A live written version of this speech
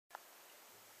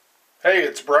Hey,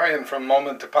 it's Brian from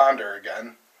Moment to Ponder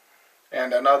again,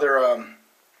 and another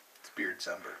it's Beard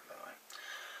December, by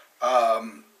the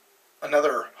way.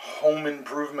 Another home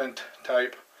improvement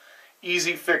type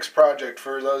easy fix project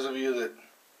for those of you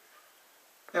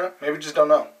that maybe just don't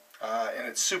know. And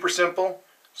it's super simple,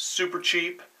 super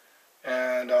cheap,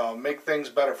 and make things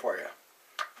better for you.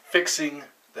 Fixing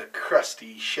the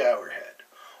crusty shower head,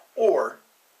 or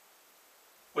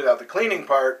without the cleaning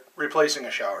part, replacing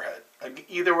a shower head.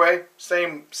 Either way,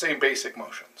 same basic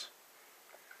motions.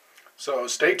 So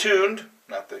stay tuned.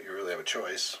 Not that you really have a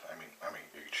choice. I mean,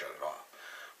 you can shut it off,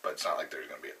 but it's not like there's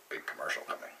going to be a big commercial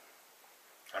coming.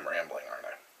 I'm rambling, aren't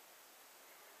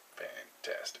I?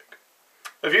 Fantastic.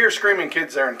 If you hear screaming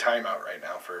kids, they're in timeout right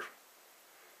now for,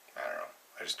 I don't know,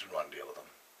 I just didn't want to deal with them.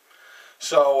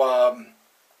 So,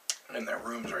 in their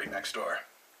rooms right next door.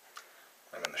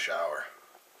 I'm in the shower.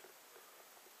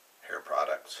 Hair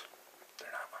products. They're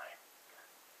not mine.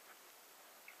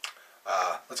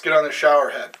 Let's get on the shower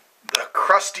head. The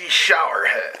crusty shower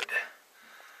head.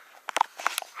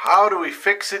 How do we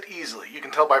fix it easily? You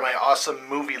can tell by my awesome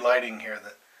movie lighting here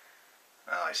that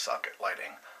I suck at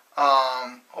lighting.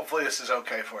 Hopefully this is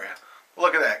okay for you.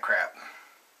 Look at that crap.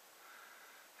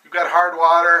 You've got hard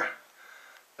water.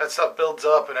 That stuff builds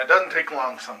up and it doesn't take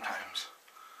long sometimes.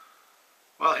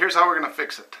 Well, here's how we're going to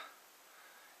fix it.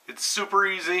 It's super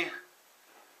easy.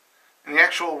 And the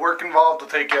actual work involved will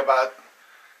take you about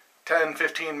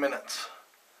 10-15 minutes.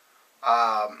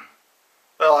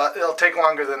 Well, it'll take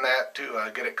longer than that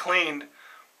to get it cleaned,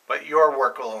 but your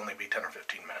work will only be 10 or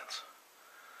 15 minutes.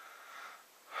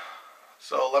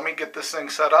 So let me get this thing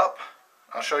set up.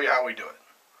 I'll show you how we do it.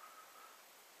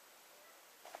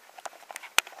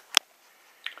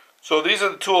 So these are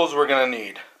the tools we're going to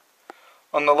need.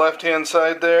 On the left hand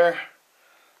side there,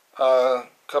 a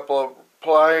couple of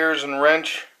pliers and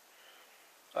wrench,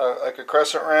 like a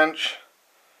crescent wrench,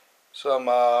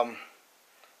 some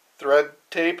thread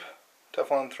tape,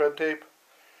 Teflon thread tape,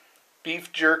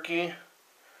 beef jerky,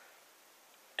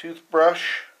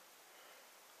 toothbrush,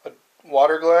 a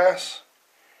water glass,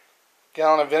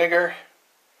 gallon of vinegar,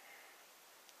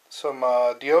 some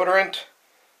deodorant,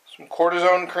 some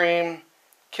cortisone cream,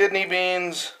 kidney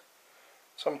beans,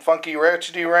 some funky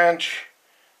ratchety wrench,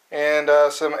 and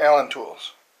some Allen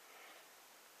tools.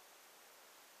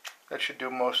 That should do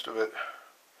most of it.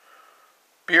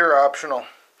 Beer optional.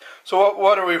 So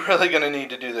what are we really going to need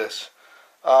to do this?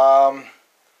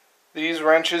 These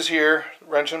wrenches here,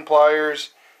 wrench and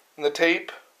pliers, and the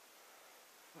tape,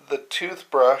 the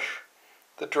toothbrush,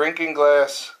 the drinking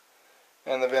glass,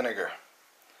 and the vinegar.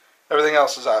 Everything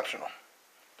else is optional.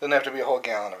 Doesn't have to be a whole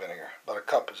gallon of vinegar. About a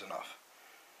cup is enough.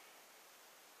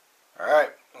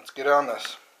 Alright, let's get on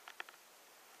this.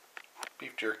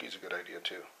 Beef jerky is a good idea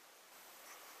too.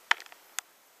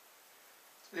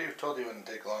 Steve told you it wouldn't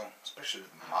take long, especially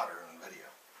with modern video.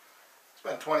 It's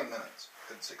been 20 minutes.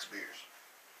 Had 6 beers.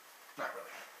 Not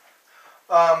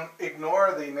really.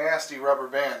 Ignore the nasty rubber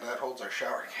band that holds our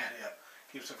shower caddy up.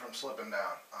 Keeps it from slipping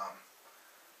down.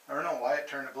 I don't know why it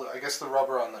turned blue. I guess the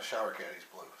rubber on the shower caddy is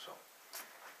blue, so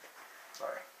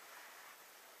sorry.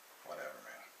 Whatever,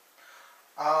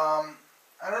 man.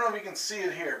 I don't know if you can see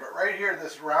it here, but right here,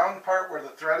 this round part where the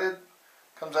threaded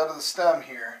comes out of the stem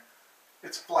here,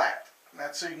 it's flat. And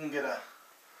that's so you can get a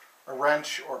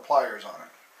wrench or pliers on it.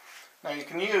 Now you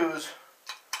can use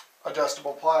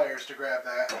adjustable pliers to grab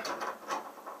that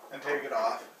and take it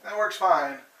off. That works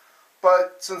fine,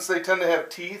 but since they tend to have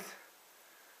teeth,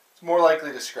 it's more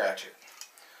likely to scratch it.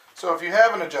 So if you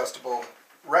have an adjustable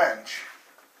wrench,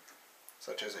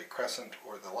 such as a crescent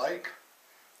or the like,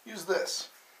 use this.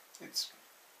 It's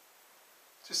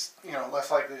just,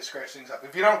 less likely to scratch things up.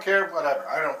 If you don't care, whatever.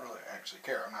 I don't really actually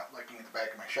care. I'm not looking at the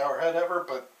back of my shower head ever,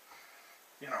 but,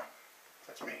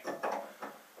 that's me.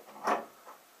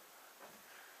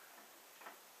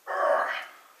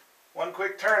 One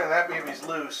quick turn and that baby's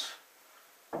loose.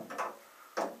 And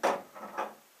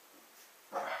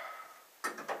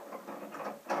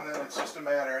then it's just a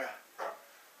matter of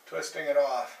twisting it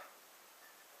off.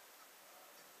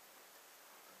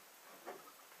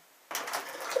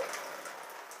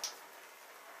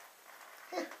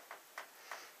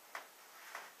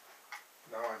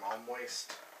 Now I'm all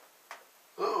moist.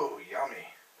 Ooh, yummy.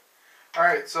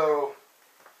 Alright, so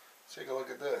let's take a look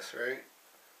at this, right?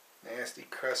 Nasty,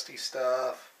 crusty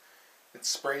stuff. It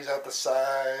sprays out the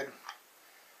side.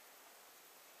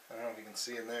 I don't know if you can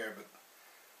see in there, but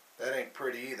that ain't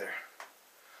pretty either.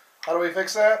 How do we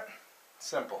fix that?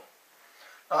 Simple.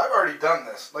 Now, I've already done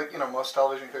this. Like, most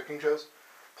television cooking shows.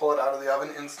 Pull it out of the oven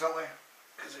instantly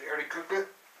because they already cooked it.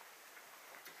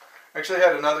 I actually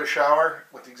had another shower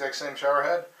with the exact same shower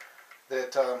head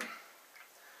that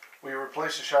We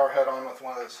replaced the shower head on with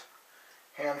one of those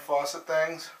hand faucet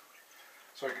things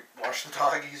so I could wash the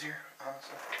dog easier,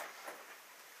 honestly.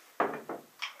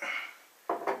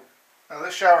 Now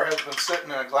this shower head's been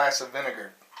sitting in a glass of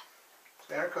vinegar.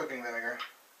 Standard cooking vinegar.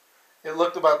 It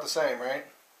looked about the same, right?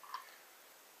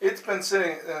 It's been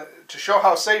sitting, to show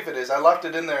how safe it is, I left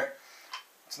it in there.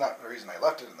 It's not the reason I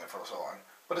left it in there for so long,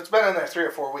 but it's been in there 3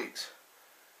 or 4 weeks.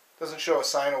 Doesn't show a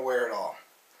sign of wear at all.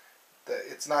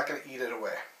 It's not going to eat it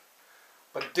away.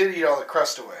 But it did eat all the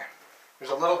crust away.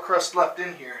 There's a little crust left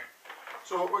in here.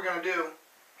 So what we're going to do,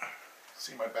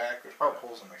 see my back, there's probably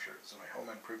holes in my shirt. This is my home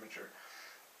improvement shirt.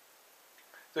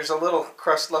 There's a little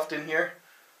crust left in here.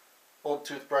 Old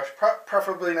toothbrush,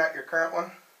 preferably not your current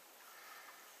one.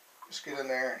 Just get in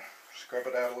there and scrub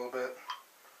it out a little bit.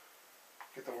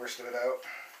 Get the worst of it out.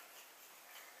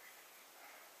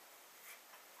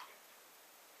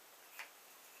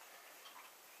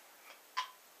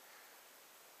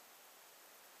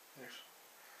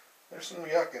 There's some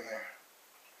yuck in there.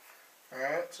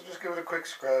 Alright, so just give it a quick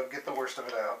scrub, get the worst of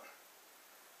it out.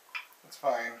 That's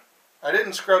fine. I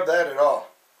didn't scrub that at all.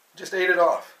 Just ate it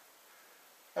off.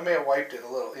 I may have wiped it a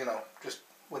little, you know, just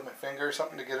with my finger or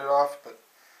something to get it off, but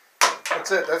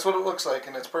that's it. That's what it looks like,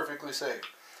 and it's perfectly safe.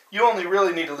 You only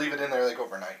really need to leave it in there like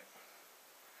overnight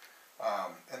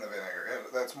in the vinegar.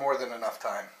 That's more than enough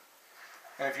time.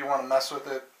 And if you want to mess with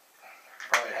it,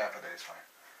 probably half a day is fine.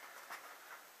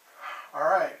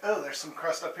 Alright, oh, there's some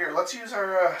crust up here. Let's use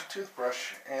our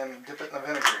toothbrush and dip it in the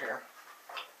vinegar here.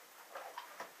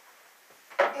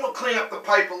 We'll clean up the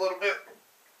pipe a little bit.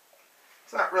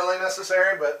 It's not really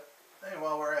necessary, but hey,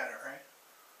 while we're at it, right?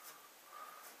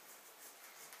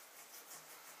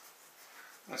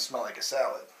 It's going to smell like a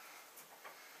salad.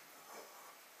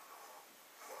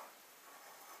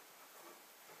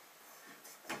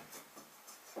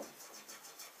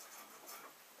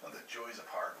 Oh, the joys of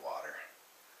hard water.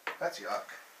 That's yuck.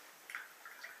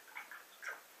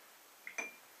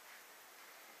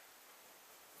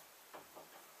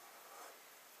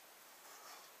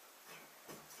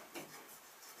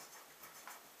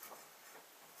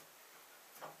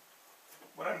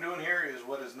 What I'm doing here is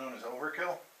what is known as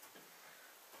overkill.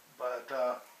 But,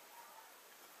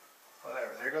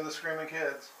 whatever. There go the screaming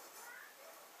kids.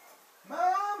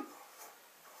 Mom!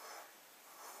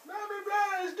 Blah, blah,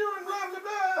 blah is doing blah, blah,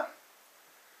 blah.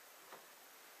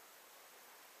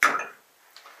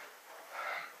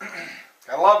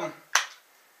 Gotta love them.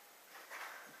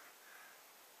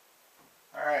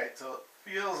 Alright, so it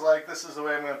feels like this is the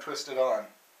way I'm going to twist it on.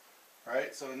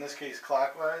 Right? So in this case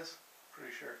clockwise.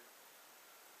 Pretty sure.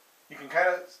 You can kind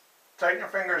of tighten your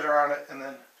fingers around it and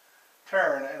then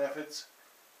turn, and if it's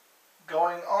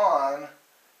going on,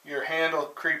 your hand will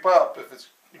creep up. If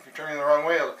you're turning the wrong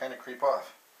way, it'll kind of creep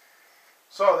off.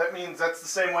 So that means that's the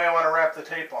same way I want to wrap the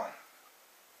tape on.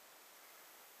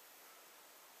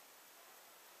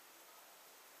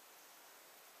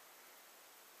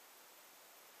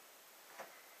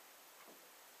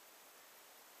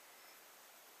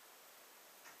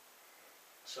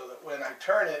 So that when I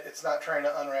turn it, it's not trying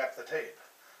to unwrap the tape.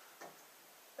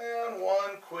 And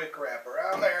one quick wrap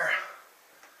around there.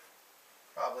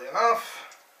 Probably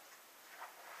enough.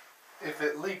 If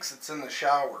it leaks, it's in the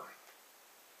shower.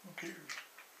 Who cares?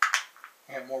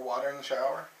 You have more water in the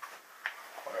shower?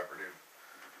 Whatever,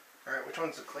 dude. Alright, which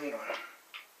one's the clean one?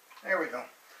 There we go.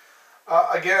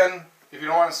 Again, if you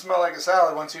don't want to smell like a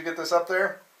salad, once you get this up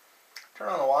there, turn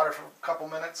on the water for a couple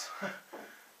minutes.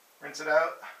 Rinse it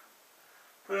out.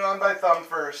 Put it on by thumb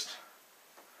first.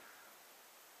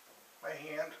 My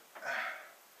hand.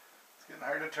 It's getting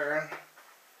hard to turn.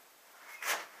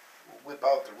 We'll whip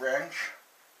out the wrench.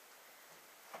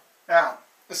 Now,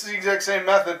 this is the exact same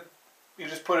method. You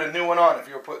just put a new one on if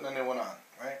you were putting a new one on,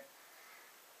 right?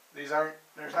 There's not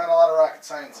a lot of rocket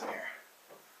science in here.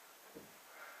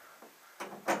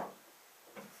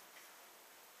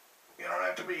 You don't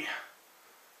have to be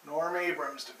Norm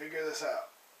Abrams to figure this out.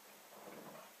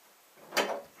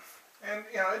 And,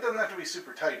 you know, it doesn't have to be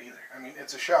super tight either. I mean,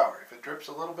 it's a shower. If it drips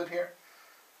a little bit here,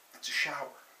 it's a shower.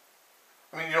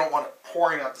 I mean, you don't want it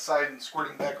pouring out the side and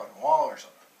squirting back on the wall or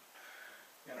something.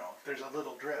 You know, if there's a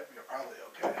little drip, you're probably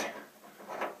okay.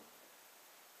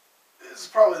 This is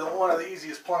probably one of the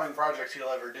easiest plumbing projects you'll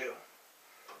ever do.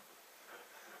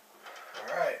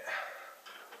 Alright,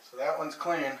 so that one's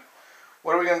clean.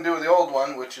 What are we going to do with the old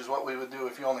one, which is what we would do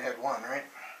if you only had one, right?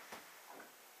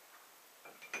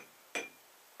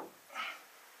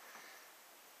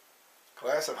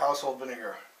 Glass of household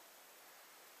vinegar.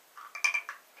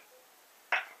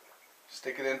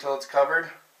 Stick it in until it's covered.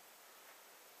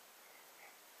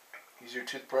 Use your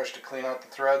toothbrush to clean out the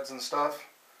threads and stuff.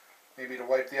 Maybe to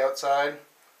wipe the outside.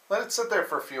 let it sit there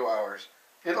for a few hours.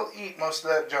 It'll eat most of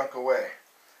that junk away.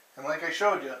 And like I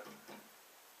showed you,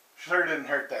 sure didn't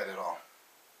hurt that at all.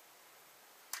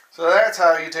 So that's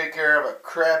how you take care of a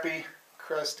crappy,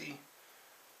 crusty,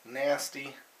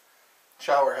 nasty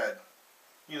shower head.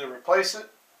 Either replace it,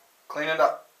 clean it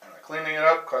up. And cleaning it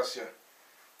up costs you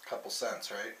a couple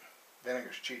cents, right?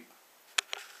 Vinegar's cheap.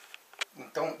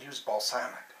 And don't use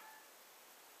balsamic.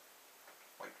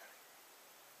 White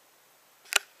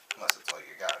vinegar. Unless it's all you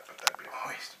got, but that'd be a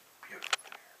waste of beautiful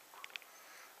vinegar.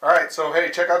 Alright, so hey,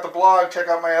 check out the blog, check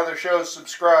out my other shows,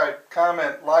 subscribe,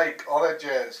 comment, like, all that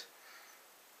jazz.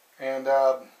 And,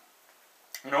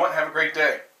 you know what? Have a great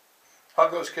day.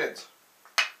 Hug those kids.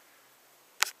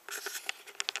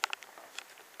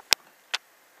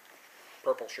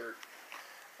 Purple shirt.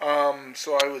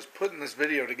 So I was putting this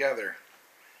video together,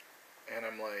 and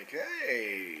I'm like,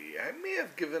 hey, I may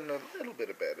have given a little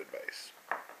bit of bad advice.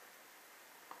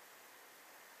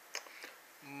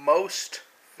 Most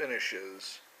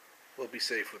finishes will be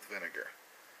safe with vinegar.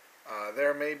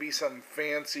 There may be some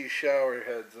fancy shower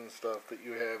heads and stuff that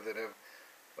you have that have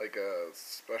like a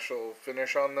special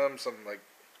finish on them, some like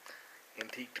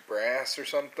antiqued brass or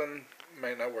something,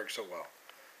 might not work so well.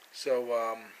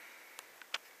 So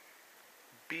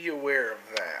be aware of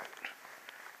that.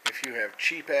 If you have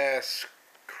cheap ass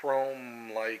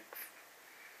chrome like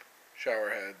shower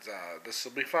heads, this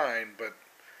will be fine, but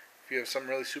if you have some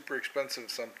really super expensive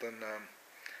something,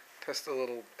 test a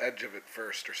little edge of it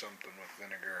first or something with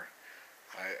vinegar.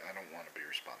 I don't want to be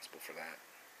responsible for that.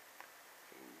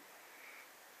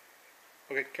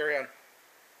 Okay, carry on.